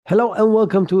Hello and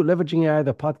welcome to Leveraging AI,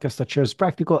 the podcast that shares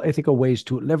practical, ethical ways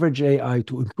to leverage AI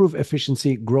to improve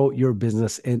efficiency, grow your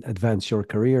business, and advance your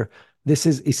career. This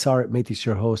is Isar Metis,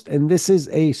 your host, and this is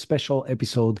a special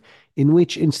episode in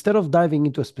which instead of diving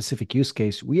into a specific use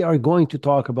case, we are going to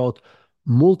talk about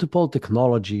multiple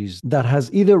technologies that has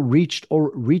either reached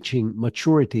or reaching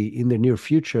maturity in the near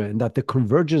future, and that the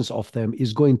convergence of them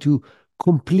is going to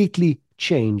completely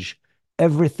change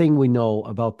everything we know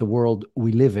about the world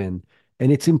we live in.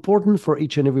 And it's important for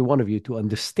each and every one of you to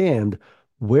understand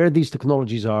where these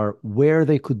technologies are, where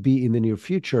they could be in the near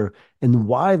future, and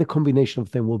why the combination of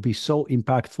them will be so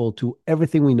impactful to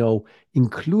everything we know,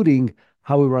 including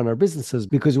how we run our businesses,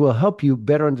 because it will help you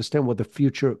better understand what the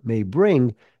future may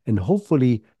bring and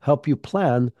hopefully help you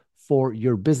plan for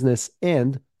your business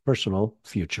and personal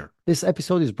future. This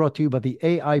episode is brought to you by the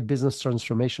AI Business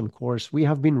Transformation course. We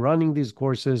have been running these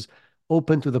courses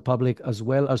open to the public as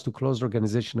well as to closed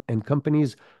organizations and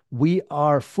companies. We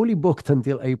are fully booked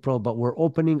until April, but we're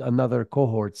opening another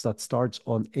cohorts that starts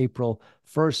on April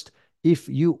 1st. If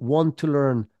you want to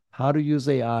learn how to use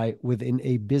AI within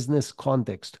a business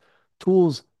context,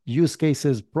 tools, use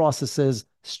cases, processes,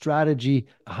 strategy,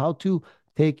 how to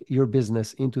take your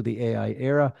business into the AI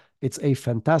era, it's a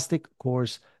fantastic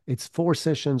course. It's 4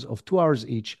 sessions of 2 hours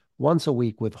each, once a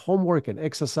week, with homework and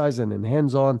exercise and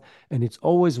hands-on. And it's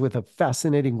always with a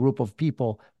fascinating group of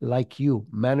people like you,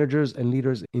 managers and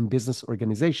leaders in business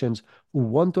organizations who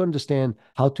want to understand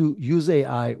how to use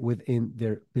AI within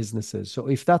their businesses. So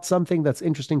if that's something that's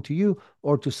interesting to you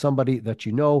or to somebody that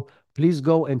you know, please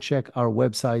go and check our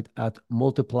website at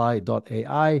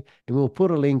multiply.ai, and we'll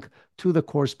put a link to the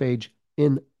course page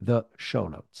in the show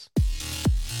notes.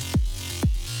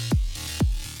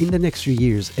 In the next few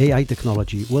years, AI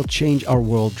technology will change our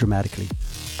world dramatically.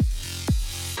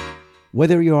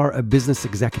 Whether you are a business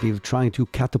executive trying to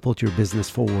catapult your business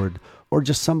forward, or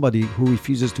just somebody who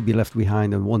refuses to be left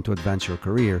behind and want to advance your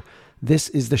career, this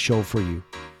is the show for you.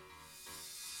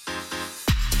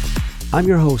 I'm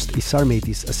your host, Isar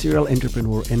Metis, a serial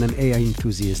entrepreneur and an AI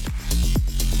enthusiast.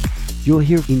 You'll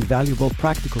hear invaluable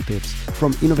practical tips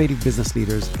from innovative business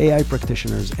leaders, AI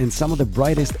practitioners, and some of the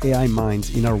brightest AI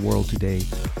minds in our world today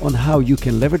on how you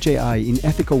can leverage AI in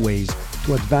ethical ways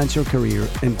to advance your career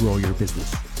and grow your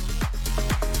business.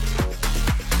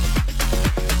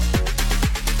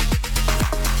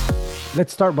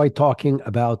 Let's start by talking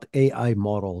about AI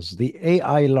models. The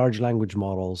AI large language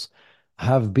models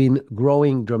have been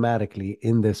growing dramatically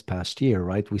in this past year,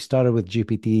 right? We started with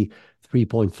GPT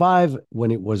 3.5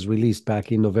 when it was released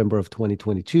back in November of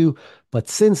 2022. But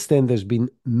since then, there's been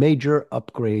major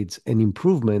upgrades and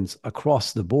improvements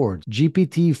across the board.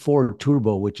 GPT-4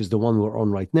 Turbo, which is the one we're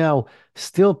on right now,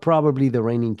 still probably the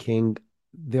reigning king.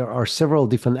 There are several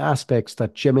different aspects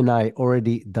that Gemini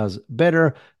already does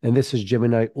better, and this is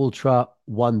Gemini Ultra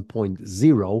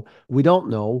 1.0. We don't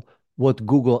know what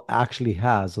Google actually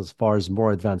has as far as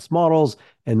more advanced models,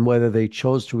 and whether they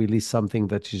chose to release something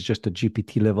that is just a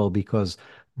GPT level because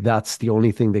that's the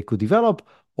only thing they could develop,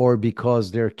 or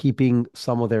because they're keeping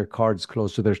some of their cards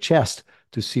close to their chest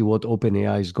to see what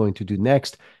OpenAI is going to do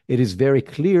next. It is very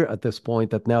clear at this point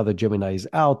that now that Gemini is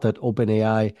out, that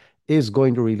OpenAI is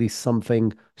going to release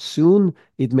something soon.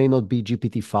 It may not be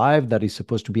GPT-5 that is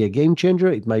supposed to be a game changer.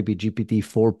 It might be GPT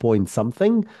 4 point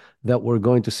something that we're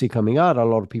going to see coming out. A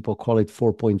lot of people call it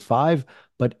 4.5,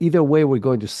 but either way, we're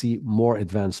going to see more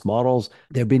advanced models.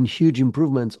 There have been huge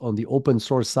improvements on the open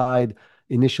source side,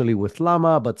 initially with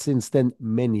Llama, but since then,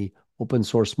 many open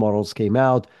source models came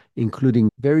out, including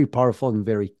very powerful and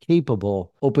very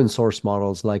capable open source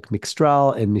models like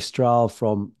Mixtral and Mistral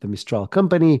from the Mistral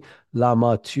company,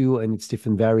 Llama 2 and its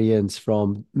different variants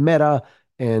from Meta,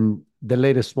 and the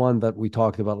latest one that we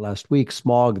talked about last week,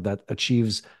 Smog, that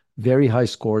achieves very high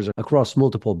scores across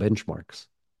multiple benchmarks.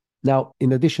 Now,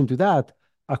 in addition to that,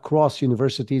 across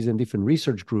universities and different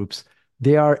research groups,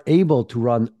 they are able to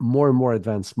run more and more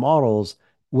advanced models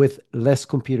with less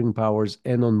computing powers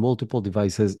and on multiple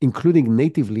devices, including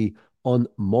natively on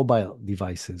mobile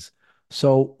devices.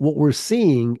 So what we're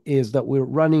seeing is that we're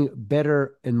running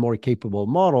better and more capable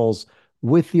models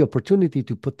with the opportunity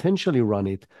to potentially run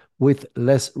it with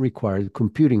less required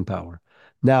computing power.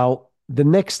 Now, the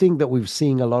next thing that we've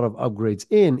seen a lot of upgrades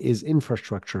in is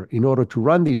infrastructure. In order to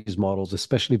run these models,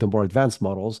 especially the more advanced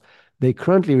models, they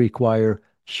currently require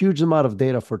huge amount of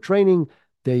data for training.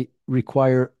 They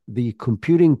require the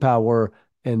computing power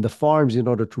and the farms in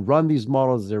order to run these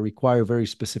models. They require very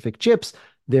specific chips.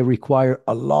 They require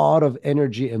a lot of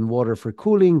energy and water for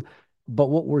cooling. But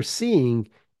what we're seeing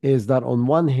is that on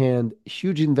one hand,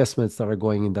 huge investments that are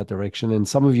going in that direction. And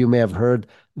some of you may have heard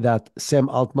that Sam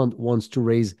Altman wants to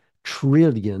raise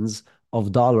trillions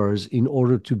of dollars in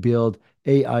order to build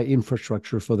AI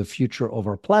infrastructure for the future of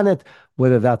our planet.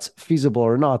 Whether that's feasible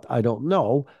or not, I don't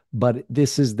know, but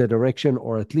this is the direction,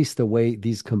 or at least the way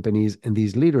these companies and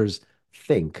these leaders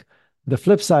think. The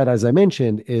flip side, as I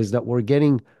mentioned, is that we're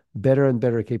getting better and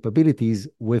better capabilities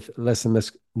with less and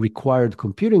less required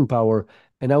computing power.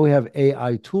 And now we have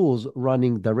AI tools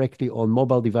running directly on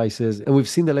mobile devices. And we've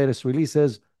seen the latest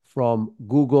releases from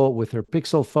Google with their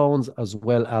Pixel phones, as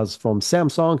well as from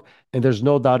Samsung. And there's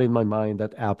no doubt in my mind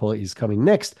that Apple is coming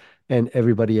next, and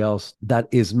everybody else that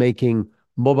is making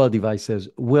mobile devices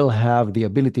will have the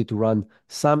ability to run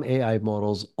some AI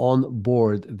models on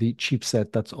board the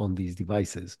chipset that's on these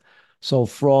devices. So,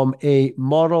 from a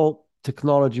model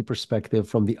technology perspective,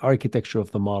 from the architecture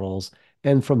of the models,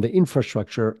 and from the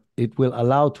infrastructure, it will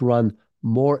allow to run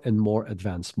more and more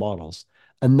advanced models.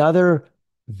 Another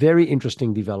very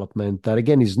interesting development that,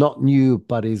 again, is not new,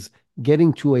 but is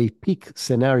getting to a peak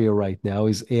scenario right now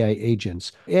is AI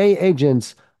agents. AI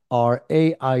agents are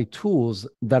AI tools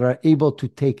that are able to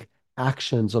take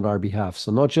actions on our behalf.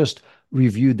 So, not just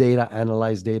review data,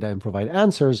 analyze data, and provide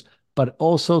answers, but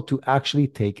also to actually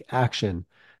take action.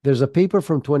 There's a paper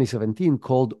from 2017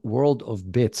 called World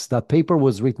of Bits. That paper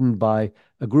was written by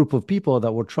a group of people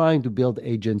that were trying to build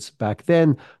agents back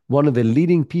then. One of the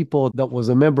leading people that was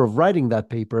a member of writing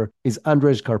that paper is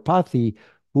Andrej Karpathy,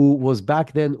 who was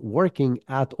back then working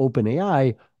at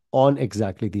OpenAI on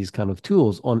exactly these kind of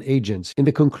tools, on agents. In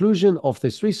the conclusion of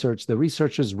this research, the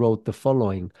researchers wrote the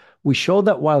following. We show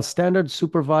that while standard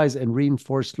supervised and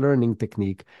reinforced learning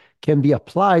technique can be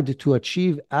applied to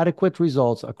achieve adequate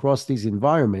results across these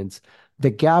environments, the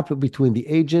gap between the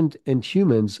agent and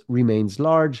humans remains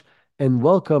large and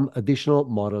welcome additional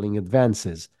modeling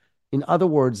advances. In other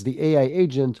words, the AI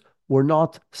agent were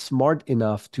not smart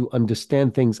enough to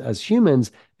understand things as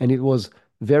humans, and it was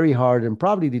very hard and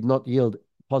probably did not yield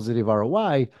positive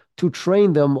ROI to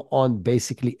train them on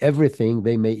basically everything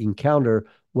they may encounter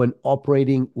when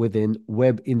operating within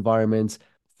web environments,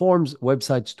 forms,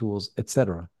 websites, tools,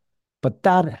 etc. But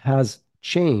that has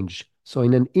changed. So,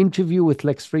 in an interview with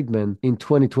Lex Friedman in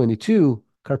 2022,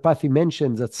 Karpathy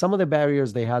mentions that some of the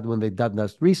barriers they had when they did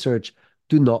that research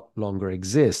do not longer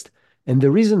exist. And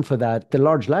the reason for that, the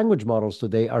large language models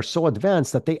today are so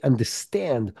advanced that they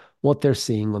understand what they're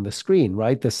seeing on the screen,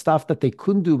 right? The stuff that they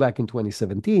couldn't do back in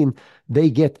 2017, they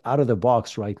get out of the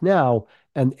box right now.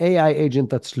 An AI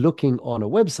agent that's looking on a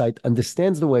website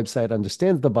understands the website,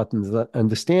 understands the buttons,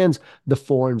 understands the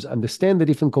forms, understands the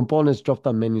different components,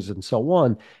 drop-down menus, and so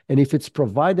on. And if it's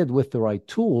provided with the right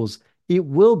tools, it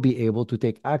will be able to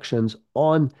take actions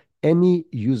on any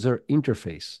user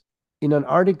interface. In an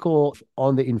article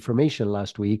on the information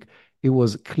last week, it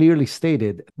was clearly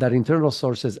stated that internal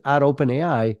sources at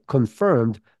OpenAI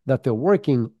confirmed that they're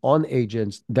working on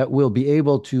agents that will be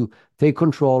able to take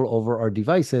control over our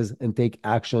devices and take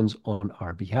actions on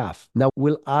our behalf. Now,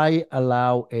 will I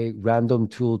allow a random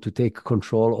tool to take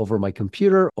control over my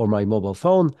computer or my mobile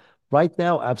phone? Right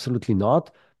now, absolutely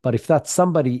not. But if that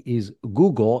somebody is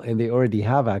Google and they already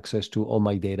have access to all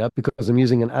my data because I'm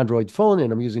using an Android phone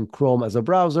and I'm using Chrome as a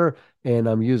browser and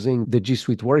I'm using the G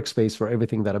Suite workspace for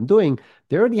everything that I'm doing,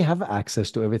 they already have access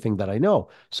to everything that I know.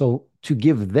 So to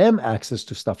give them access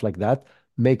to stuff like that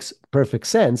makes perfect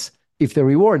sense if the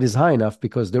reward is high enough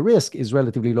because the risk is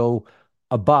relatively low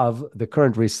above the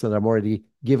current risks that I'm already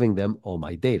giving them all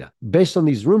my data. Based on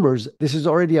these rumors, this is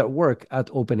already at work at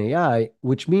OpenAI,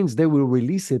 which means they will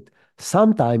release it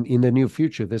sometime in the near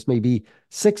future. This may be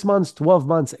 6 months, 12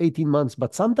 months, 18 months,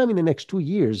 but sometime in the next 2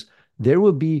 years, there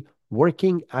will be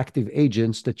working active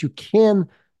agents that you can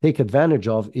take advantage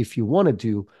of if you wanted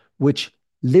to, which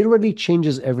literally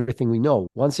changes everything we know.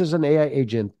 Once there's an AI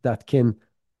agent that can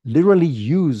literally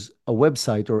use a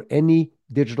website or any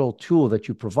digital tool that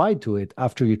you provide to it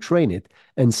after you train it.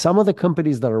 And some of the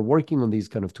companies that are working on these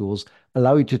kind of tools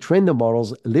allow you to train the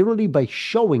models literally by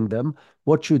showing them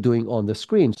what you're doing on the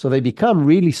screen. So they become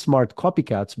really smart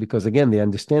copycats because, again, they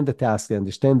understand the task, they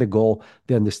understand the goal,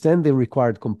 they understand the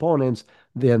required components,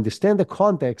 they understand the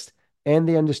context, and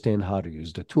they understand how to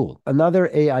use the tool. Another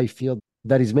AI field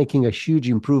that is making a huge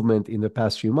improvement in the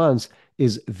past few months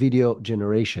is video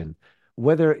generation.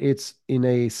 Whether it's in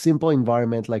a simple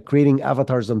environment like creating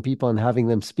avatars on people and having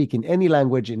them speak in any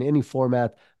language, in any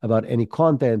format about any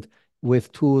content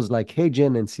with tools like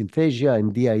HeyGen and Synthesia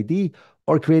and DID,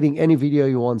 or creating any video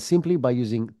you want simply by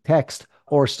using text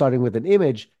or starting with an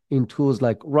image in tools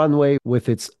like Runway with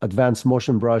its advanced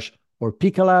motion brush or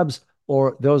Pika Labs,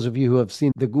 or those of you who have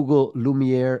seen the Google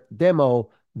Lumiere demo,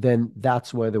 then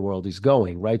that's where the world is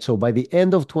going, right? So by the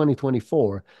end of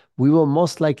 2024, we will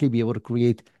most likely be able to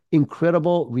create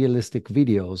incredible realistic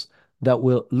videos that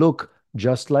will look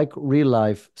just like real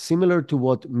life, similar to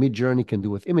what Midjourney can do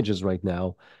with images right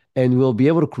now. And we'll be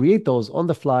able to create those on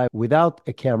the fly without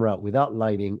a camera, without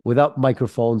lighting, without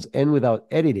microphones, and without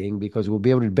editing, because we'll be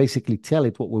able to basically tell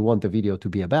it what we want the video to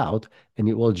be about, and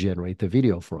it will generate the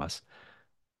video for us.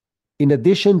 In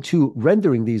addition to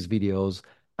rendering these videos,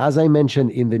 as I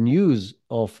mentioned in the news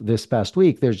of this past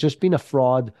week, there's just been a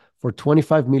fraud for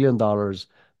 $25 million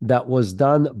that was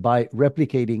done by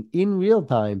replicating in real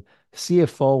time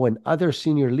CFO and other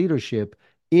senior leadership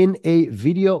in a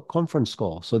video conference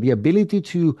call. So the ability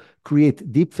to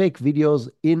create deepfake videos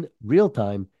in real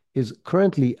time is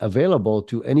currently available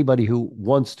to anybody who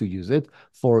wants to use it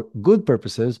for good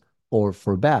purposes or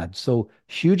for bad. So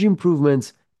huge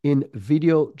improvements in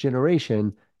video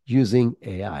generation using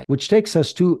AI, which takes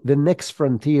us to the next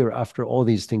frontier after all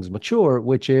these things mature,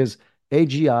 which is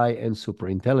AGI and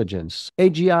superintelligence.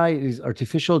 AGI is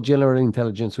artificial general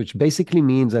intelligence, which basically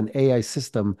means an AI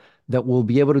system that will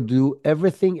be able to do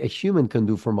everything a human can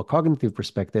do from a cognitive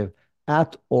perspective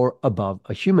at or above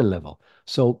a human level.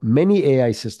 So many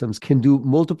AI systems can do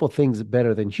multiple things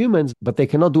better than humans, but they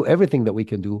cannot do everything that we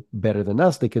can do better than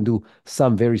us. They can do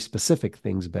some very specific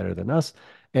things better than us.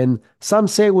 And some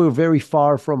say we're very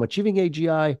far from achieving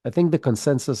AGI. I think the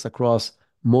consensus across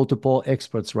multiple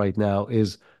experts right now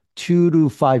is 2 to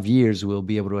 5 years we'll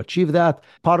be able to achieve that.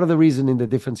 Part of the reason in the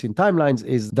difference in timelines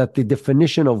is that the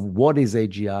definition of what is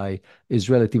AGI is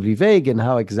relatively vague and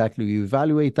how exactly you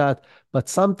evaluate that. But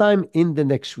sometime in the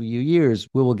next few years,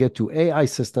 we will get to AI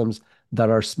systems that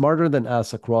are smarter than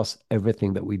us across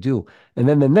everything that we do. And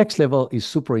then the next level is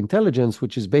super intelligence,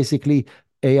 which is basically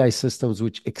AI systems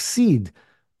which exceed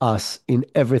us in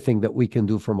everything that we can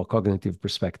do from a cognitive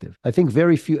perspective. I think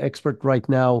very few experts right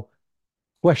now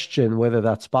question whether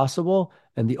that's possible.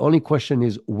 And the only question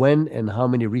is when and how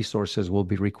many resources will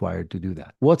be required to do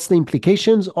that. What's the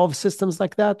implications of systems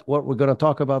like that? Well, we're going to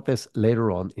talk about this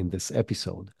later on in this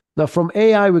episode. Now, from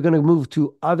AI, we're going to move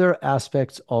to other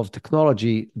aspects of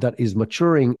technology that is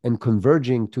maturing and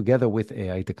converging together with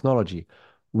AI technology.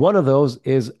 One of those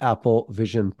is Apple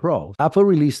Vision Pro. Apple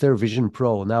released their Vision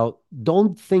Pro. Now,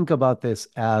 don't think about this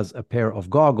as a pair of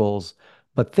goggles,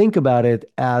 but think about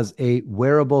it as a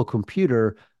wearable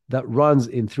computer that runs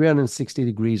in 360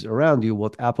 degrees around you,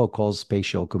 what Apple calls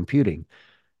spatial computing.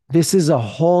 This is a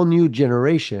whole new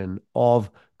generation of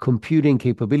computing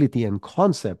capability and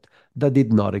concept that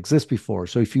did not exist before.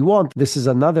 So if you want, this is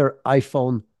another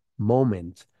iPhone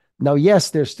moment. Now, yes,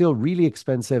 they're still really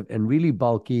expensive and really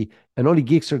bulky, and only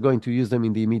geeks are going to use them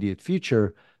in the immediate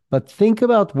future. But think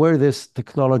about where this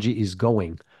technology is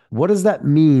going. What does that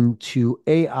mean to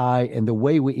AI and the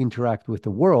way we interact with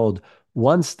the world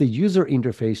once the user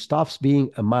interface stops being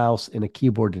a mouse and a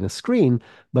keyboard and a screen,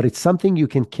 but it's something you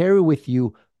can carry with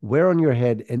you, wear on your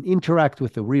head, and interact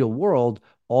with the real world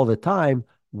all the time,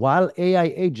 while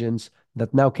AI agents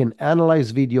that now can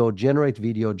analyze video,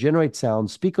 generate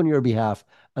sound, speak on your behalf,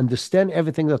 understand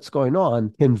everything that's going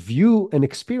on, can view and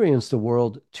experience the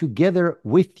world together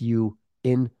with you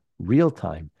in real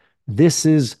time. This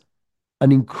is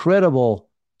an incredible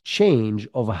change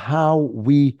of how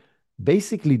we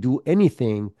basically do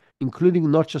anything,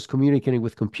 including not just communicating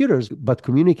with computers, but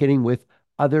communicating with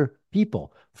other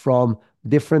people from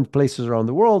different places around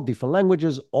the world, different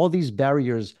languages. All these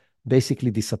barriers basically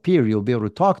disappear. You'll be able to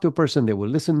talk to a person, they will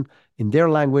listen in their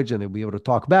language, and they'll be able to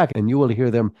talk back, and you will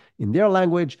hear them in their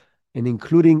language, and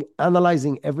including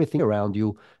analyzing everything around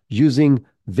you using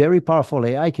very powerful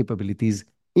AI capabilities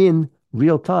in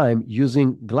real time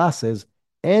using glasses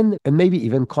and maybe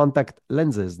even contact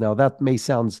lenses. Now, that may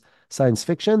sound science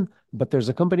fiction, but there's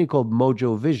a company called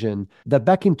Mojo Vision that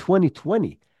back in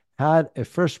 2020 had a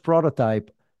first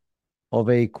prototype of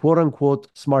a quote unquote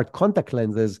smart contact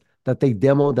lenses that they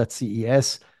demoed at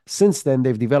CES. Since then,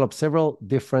 they've developed several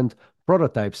different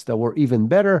prototypes that were even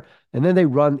better, and then they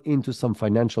run into some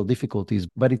financial difficulties.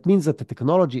 But it means that the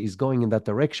technology is going in that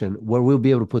direction where we'll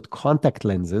be able to put contact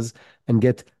lenses and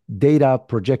get data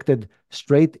projected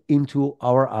straight into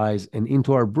our eyes and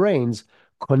into our brains,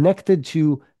 connected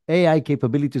to AI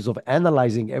capabilities of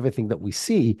analyzing everything that we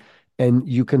see, and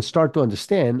you can start to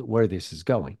understand where this is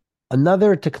going.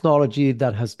 Another technology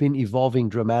that has been evolving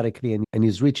dramatically and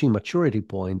is reaching maturity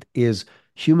point is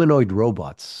humanoid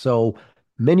robots. So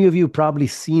many of you probably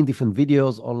seen different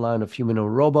videos online of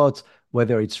humanoid robots,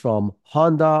 whether it's from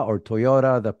Honda or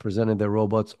Toyota that presented their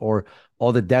robots, or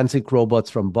all the dancing robots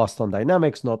from Boston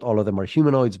Dynamics. Not all of them are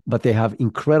humanoids, but they have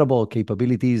incredible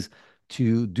capabilities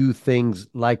to do things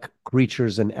like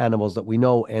creatures and animals that we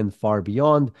know and far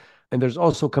beyond. And there's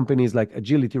also companies like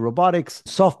Agility Robotics,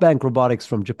 SoftBank Robotics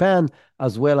from Japan,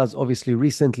 as well as obviously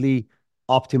recently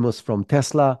Optimus from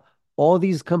Tesla, all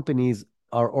these companies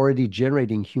are already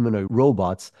generating humanoid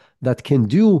robots that can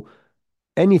do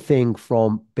anything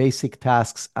from basic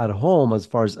tasks at home, as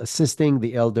far as assisting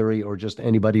the elderly or just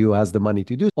anybody who has the money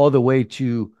to do, all the way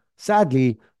to,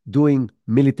 sadly, doing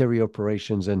military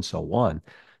operations and so on.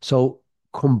 So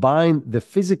combine the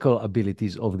physical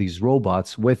abilities of these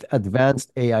robots with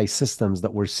advanced AI systems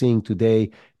that we're seeing today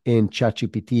in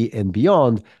ChatGPT and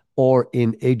beyond, or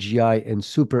in AGI and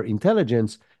super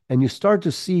intelligence, and you start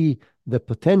to see the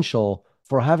potential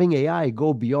for having AI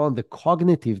go beyond the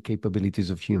cognitive capabilities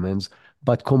of humans,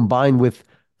 but combined with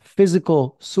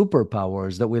physical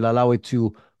superpowers that will allow it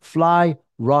to fly,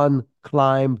 run,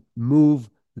 climb, move,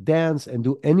 dance, and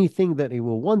do anything that it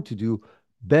will want to do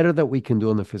better than we can do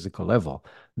on the physical level.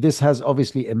 This has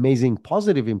obviously amazing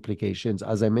positive implications,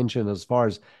 as I mentioned, as far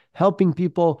as helping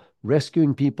people,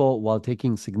 rescuing people while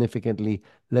taking significantly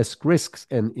less risks,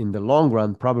 and in the long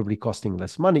run, probably costing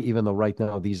less money, even though right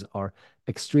now these are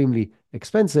extremely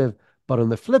expensive. But on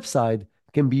the flip side,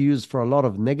 can be used for a lot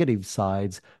of negative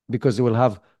sides because it will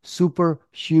have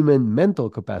superhuman mental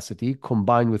capacity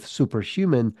combined with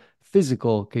superhuman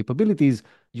physical capabilities.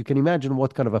 You can imagine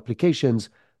what kind of applications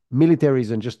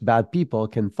militaries and just bad people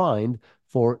can find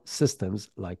for systems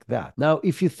like that. Now,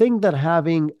 if you think that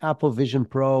having Apple Vision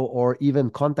Pro or even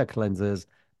contact lenses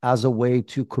as a way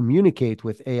to communicate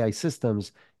with AI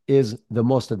systems is the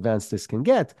most advanced this can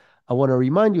get, I want to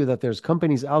remind you that there's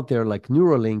companies out there like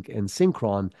Neuralink and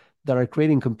Synchron that are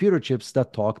creating computer chips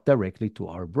that talk directly to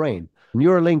our brain.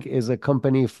 Neuralink is a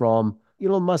company from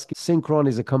Elon Musk. Synchron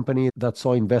is a company that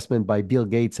saw investment by Bill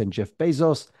Gates and Jeff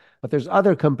Bezos. But there's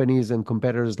other companies and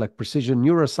competitors like Precision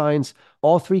Neuroscience.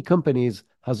 All three companies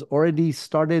has already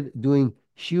started doing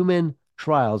human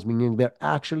trials, meaning they're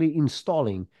actually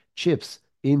installing chips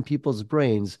in people's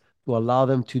brains to allow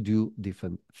them to do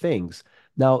different things.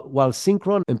 Now, while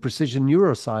Synchron and Precision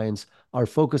Neuroscience are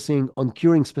focusing on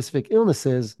curing specific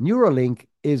illnesses, Neuralink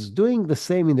is doing the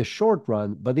same in the short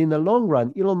run, but in the long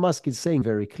run, Elon Musk is saying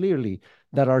very clearly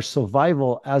that our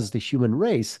survival as the human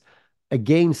race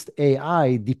against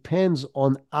AI depends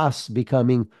on us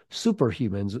becoming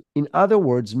superhumans. In other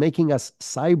words, making us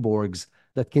cyborgs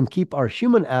that can keep our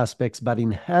human aspects but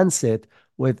enhance it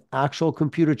with actual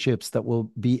computer chips that will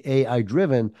be AI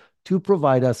driven to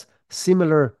provide us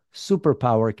similar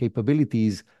superpower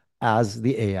capabilities as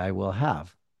the AI will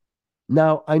have.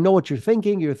 Now, I know what you're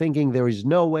thinking. You're thinking there is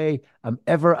no way I'm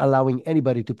ever allowing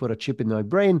anybody to put a chip in my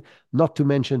brain, not to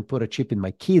mention put a chip in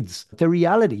my kids. The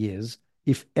reality is,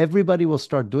 if everybody will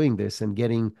start doing this and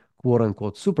getting quote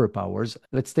unquote superpowers,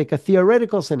 let's take a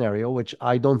theoretical scenario, which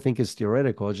I don't think is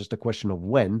theoretical, it's just a question of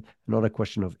when, not a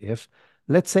question of if.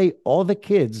 Let's say all the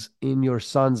kids in your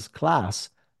son's class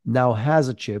now has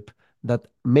a chip that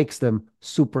makes them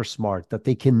super smart, that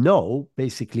they can know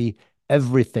basically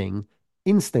everything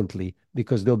instantly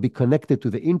because they'll be connected to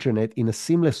the internet in a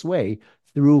seamless way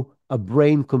through a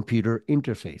brain computer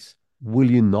interface. Will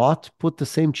you not put the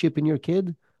same chip in your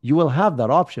kid? You will have that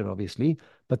option, obviously,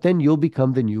 but then you'll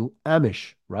become the new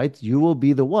Amish, right? You will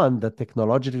be the one that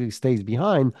technologically stays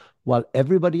behind while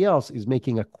everybody else is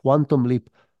making a quantum leap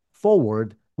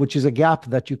forward, which is a gap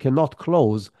that you cannot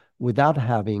close without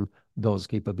having those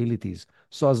capabilities.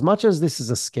 So, as much as this is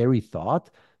a scary thought,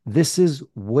 this is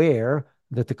where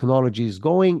the technology is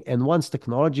going. And once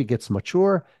technology gets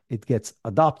mature, it gets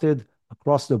adopted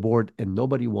across the board, and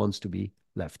nobody wants to be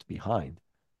left behind.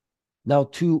 Now,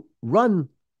 to run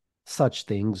such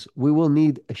things, we will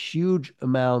need a huge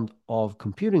amount of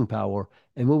computing power,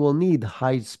 and we will need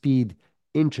high speed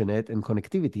internet and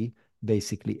connectivity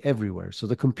basically everywhere. So,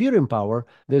 the computing power,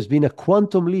 there's been a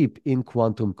quantum leap in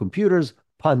quantum computers,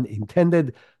 pun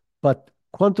intended, but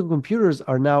quantum computers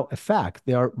are now a fact.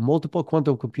 There are multiple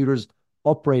quantum computers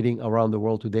operating around the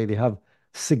world today. They have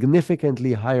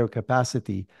significantly higher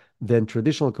capacity than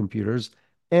traditional computers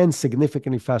and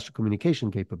significantly faster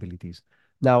communication capabilities.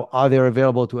 Now, are they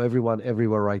available to everyone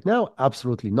everywhere right now?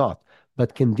 Absolutely not.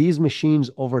 But can these machines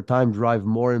over time drive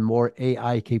more and more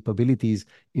AI capabilities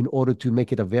in order to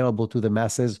make it available to the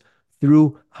masses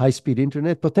through high-speed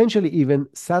internet, potentially even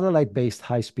satellite-based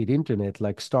high-speed internet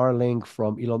like Starlink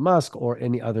from Elon Musk or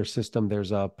any other system?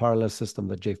 There's a parallel system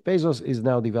that Jeff Bezos is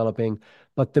now developing.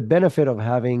 But the benefit of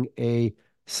having a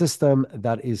system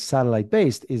that is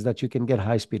satellite-based is that you can get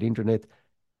high-speed internet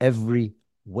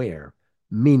everywhere,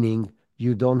 meaning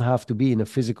you don't have to be in a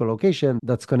physical location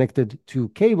that's connected to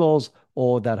cables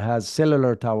or that has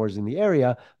cellular towers in the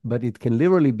area, but it can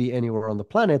literally be anywhere on the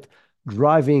planet,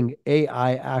 driving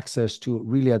AI access to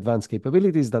really advanced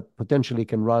capabilities that potentially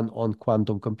can run on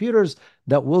quantum computers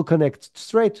that will connect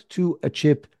straight to a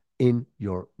chip in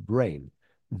your brain.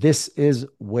 This is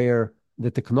where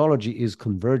the technology is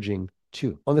converging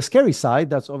to. On the scary side,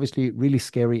 that's obviously really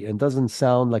scary and doesn't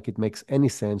sound like it makes any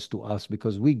sense to us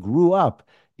because we grew up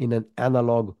in an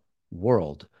analog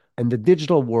world. And the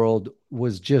digital world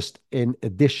was just an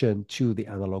addition to the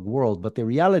analog world. But the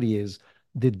reality is,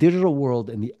 the digital world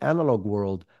and the analog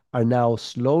world are now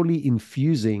slowly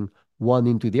infusing one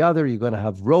into the other. You're going to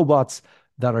have robots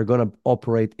that are going to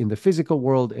operate in the physical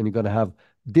world, and you're going to have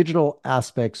digital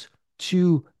aspects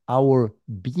to our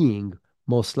being,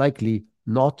 most likely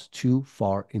not too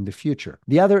far in the future.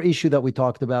 The other issue that we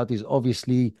talked about is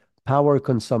obviously power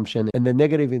consumption and the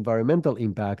negative environmental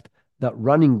impact that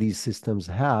running these systems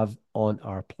have on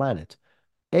our planet.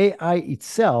 AI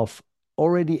itself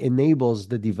already enables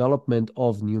the development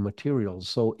of new materials.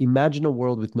 So imagine a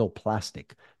world with no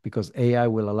plastic, because AI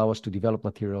will allow us to develop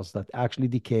materials that actually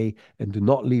decay and do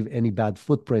not leave any bad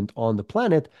footprint on the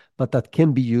planet, but that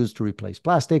can be used to replace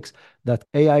plastics. That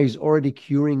AI is already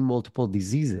curing multiple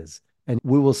diseases. And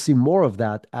we will see more of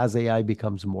that as AI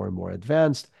becomes more and more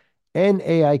advanced. And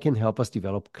AI can help us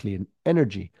develop clean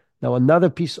energy. Now, another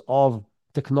piece of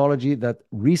technology that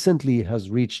recently has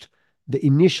reached the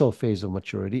initial phase of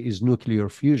maturity is nuclear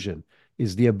fusion,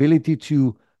 is the ability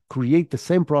to create the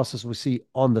same process we see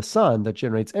on the sun that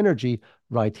generates energy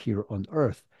right here on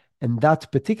Earth. And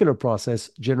that particular process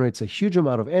generates a huge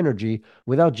amount of energy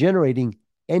without generating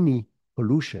any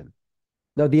pollution.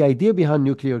 Now, the idea behind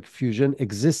nuclear fusion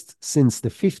exists since the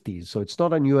 50s, so it's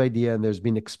not a new idea, and there's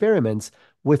been experiments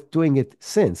with doing it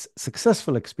since,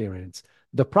 successful experiments.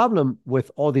 The problem with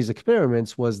all these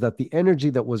experiments was that the energy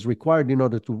that was required in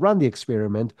order to run the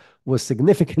experiment was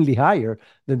significantly higher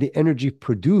than the energy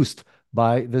produced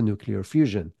by the nuclear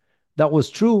fusion. That was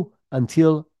true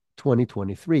until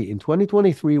 2023. In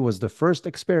 2023 was the first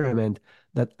experiment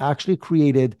that actually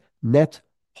created net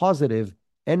positive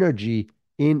energy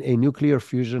in a nuclear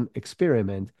fusion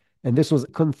experiment. And this was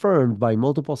confirmed by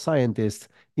multiple scientists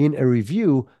in a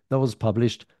review that was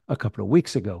published a couple of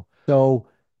weeks ago. So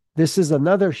this is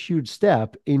another huge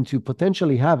step into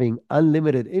potentially having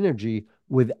unlimited energy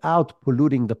without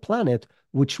polluting the planet,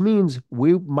 which means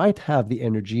we might have the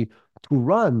energy to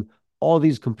run all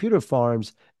these computer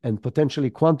farms and potentially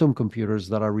quantum computers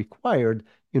that are required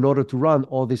in order to run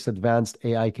all these advanced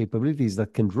AI capabilities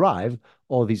that can drive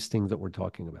all these things that we're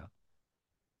talking about.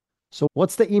 So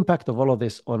what's the impact of all of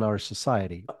this on our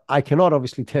society? I cannot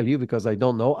obviously tell you because I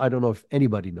don't know. I don't know if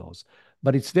anybody knows,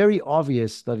 but it's very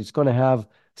obvious that it's going to have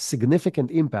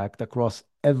significant impact across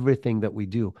everything that we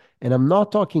do. And I'm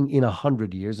not talking in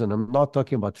 100 years, and I'm not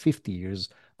talking about 50 years.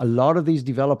 A lot of these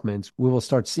developments we will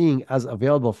start seeing as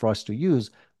available for us to use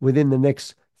within the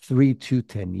next 3 to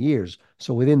 10 years.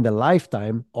 So within the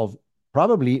lifetime of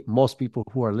probably most people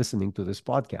who are listening to this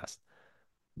podcast.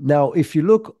 Now, if you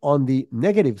look on the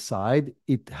negative side,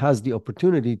 it has the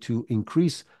opportunity to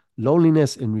increase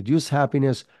loneliness and reduce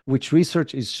happiness, which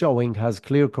research is showing has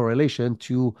clear correlation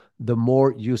to the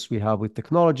more use we have with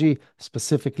technology,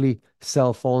 specifically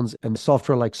cell phones and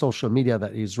software like social media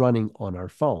that is running on our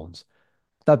phones.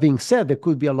 That being said, there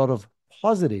could be a lot of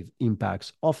positive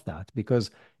impacts of that because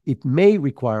it may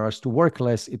require us to work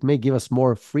less. It may give us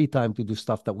more free time to do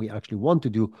stuff that we actually want to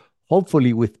do,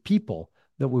 hopefully with people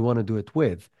that we want to do it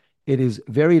with. It is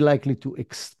very likely to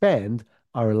expand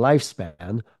our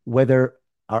lifespan, whether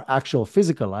our actual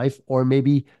physical life or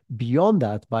maybe beyond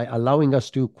that by allowing us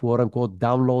to quote unquote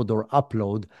download or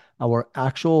upload our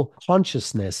actual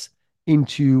consciousness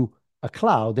into a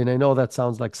cloud. And I know that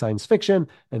sounds like science fiction.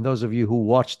 And those of you who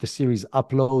watch the series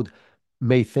Upload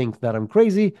may think that I'm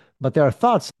crazy, but there are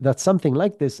thoughts that something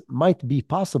like this might be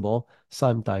possible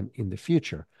sometime in the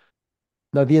future.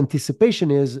 Now, the anticipation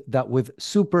is that with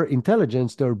super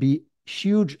intelligence, there will be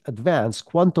huge advance,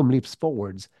 quantum leaps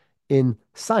forwards in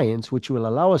science, which will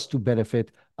allow us to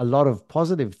benefit a lot of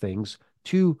positive things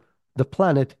to the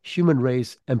planet, human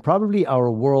race, and probably our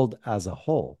world as a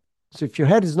whole. So if your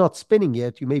head is not spinning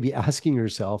yet, you may be asking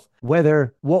yourself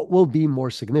whether what will be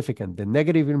more significant, the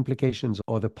negative implications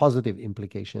or the positive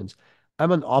implications.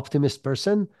 I'm an optimist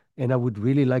person, and I would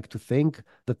really like to think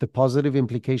that the positive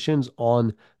implications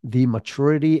on the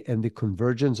maturity and the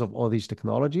convergence of all these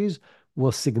technologies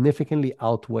will significantly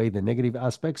outweigh the negative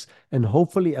aspects. And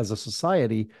hopefully, as a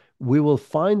society, we will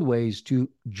find ways to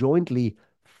jointly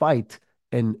fight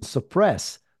and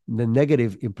suppress the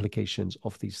negative implications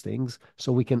of these things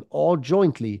so we can all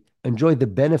jointly enjoy the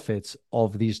benefits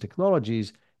of these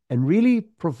technologies and really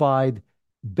provide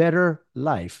better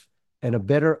life and a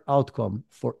better outcome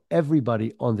for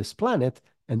everybody on this planet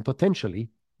and potentially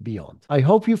beyond. I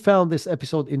hope you found this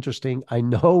episode interesting. I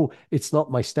know it's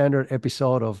not my standard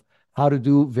episode of how to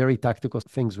do very tactical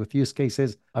things with use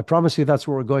cases. I promise you that's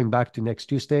what we're going back to next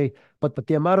Tuesday. But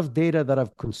the amount of data that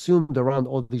I've consumed around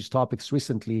all these topics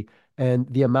recently and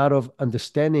the amount of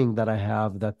understanding that I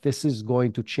have that this is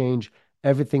going to change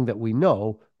everything that we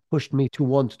know pushed me to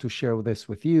want to share this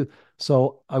with you.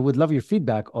 So I would love your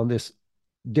feedback on this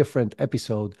different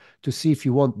episode to see if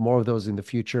you want more of those in the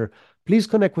future. Please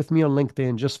connect with me on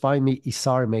LinkedIn. Just find me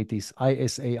Isar Meitis,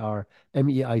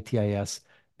 Isarmeitis.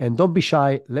 And don't be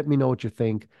shy. Let me know what you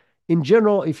think. In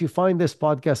general, if you find this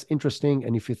podcast interesting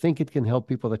and if you think it can help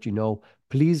people that you know,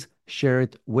 please share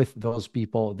it with those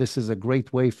people. This is a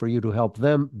great way for you to help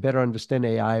them better understand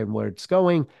AI and where it's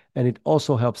going. And it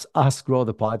also helps us grow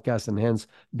the podcast and hence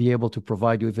be able to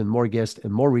provide you even more guests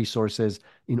and more resources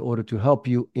in order to help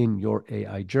you in your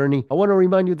AI journey. I want to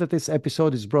remind you that this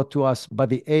episode is brought to us by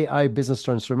the AI Business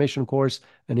Transformation course.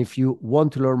 And if you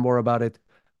want to learn more about it,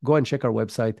 go and check our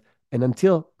website. And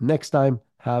until next time,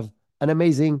 have an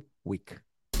amazing week.